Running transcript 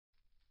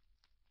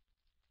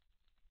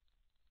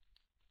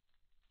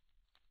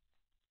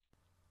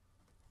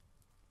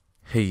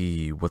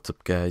Hey, what's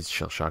up guys?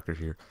 Shell Shocker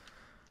here.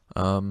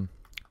 Um,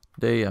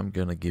 Today I'm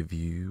gonna give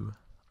you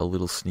a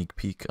little sneak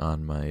peek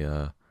on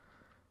my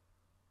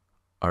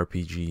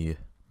RPG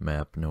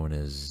map known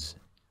as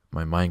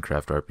my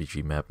Minecraft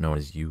RPG map known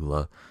as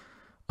Eula.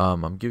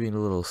 I'm giving a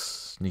little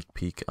sneak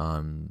peek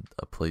on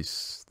a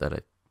place that I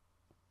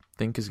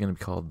think is gonna be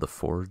called the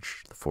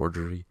Forge, the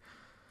Forgery.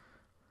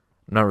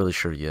 I'm not really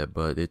sure yet,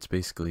 but it's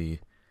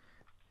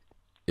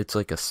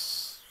like a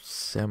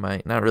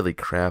semi, not really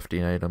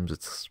crafting items.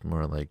 It's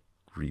more like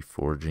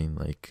reforging.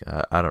 Like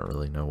I don't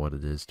really know what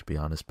it is to be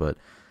honest, but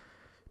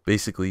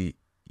basically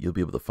you'll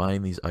be able to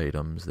find these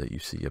items that you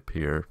see up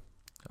here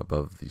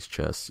above these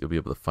chests. You'll be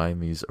able to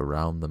find these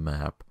around the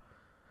map,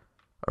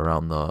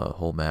 around the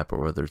whole map, or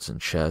whether it's in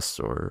chests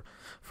or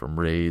from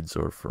raids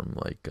or from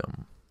like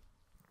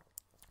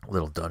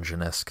little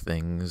dungeon-esque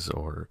things,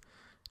 or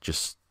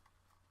just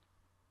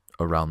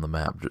around the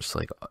map, just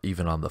like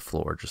even on the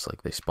floor, just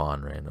like they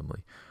spawn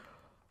randomly.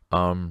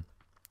 Um,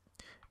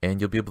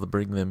 and you'll be able to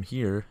bring them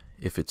here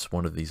if it's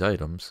one of these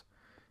items,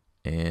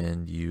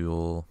 and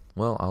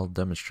well, I'll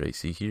demonstrate.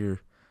 See here,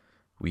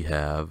 we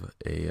have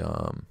a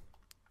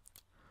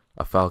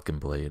falcon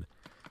blade,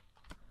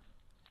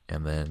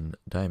 and then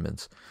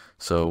diamonds.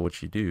 So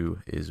what you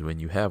do is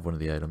when you have one of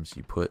the items,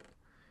 you put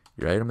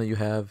your item that you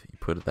have, you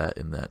put that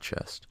in that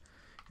chest,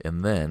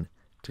 and then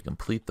to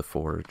complete the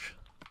forge,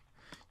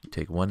 you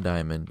take one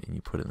diamond and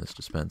you put it in this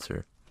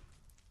dispenser,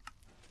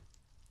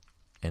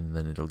 and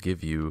then it'll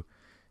give you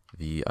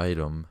the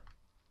item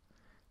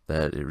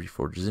that it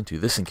reforges into.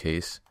 This in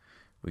case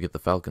we get the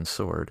falcon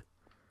sword,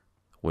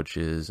 which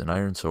is an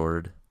iron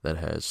sword that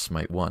has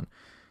smite 1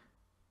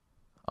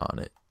 on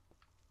it.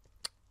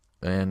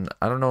 And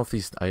I don't know if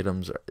these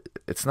items are,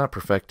 it's not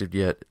perfected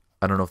yet.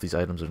 I don't know if these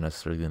items are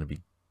necessarily going to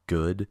be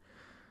good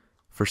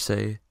per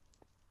se.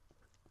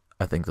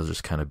 I think they'll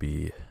just kind of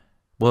be,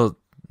 well,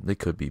 they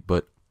could be,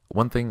 but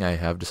one thing I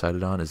have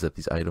decided on is that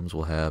these items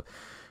will have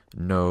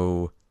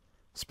no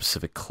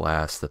specific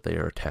class that they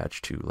are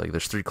attached to. Like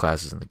there's 3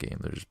 classes in the game.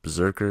 There's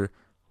Berserker,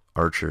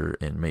 Archer,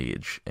 and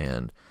Mage,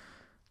 and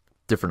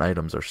different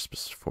items are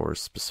for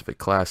specific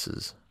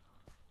classes.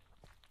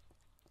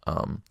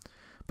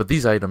 But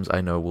these items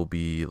I know will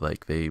be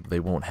like they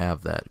won't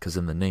have that, because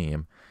in the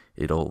name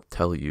it'll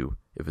tell you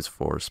if it's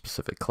for a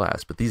specific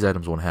class. But these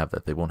items won't have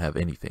that. They won't have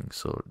anything,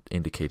 so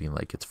indicating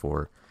like it's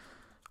for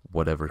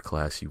whatever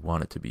class you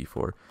want it to be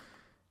for.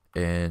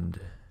 And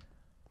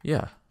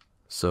yeah,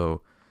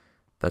 so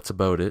that's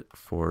about it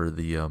for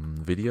the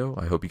video.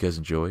 I hope you guys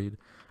enjoyed.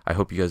 I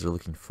hope you guys are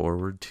looking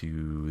forward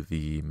to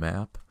the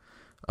map.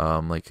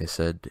 Like I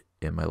said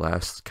in my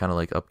last kind of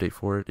like update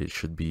for it, it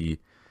should be,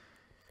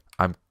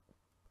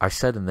 I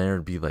said in there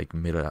it'd be like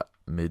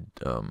mid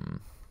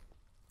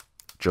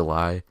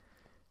July,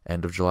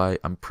 end of July.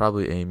 I'm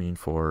probably aiming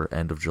for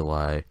end of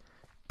July,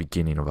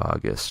 beginning of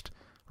August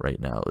right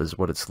now is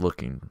what it's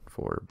looking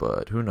for,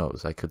 but who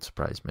knows, I could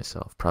surprise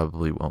myself.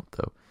 Probably won't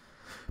though.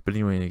 But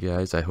anyway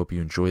guys, I hope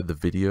you enjoyed the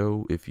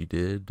video. If you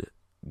did,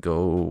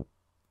 go,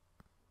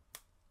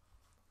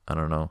 I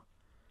don't know,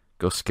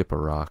 go skip a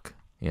rock.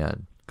 Yeah,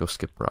 go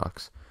skip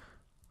rocks.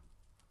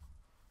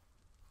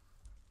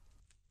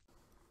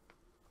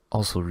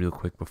 Also, real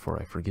quick before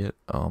I forget,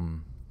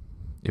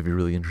 if you're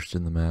really interested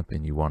in the map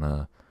and you want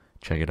to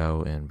check it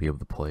out and be able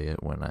to play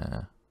it when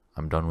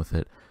I'm done with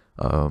it,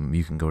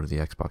 you can go to the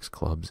Xbox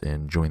clubs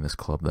and join this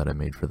club that I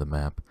made for the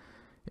map,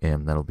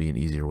 and that'll be an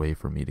easier way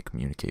for me to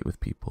communicate with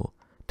people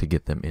to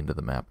get them into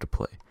the map to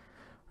play.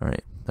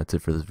 Alright, that's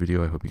it for this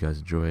video. I hope you guys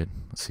enjoyed.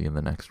 I'll see you in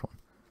the next one.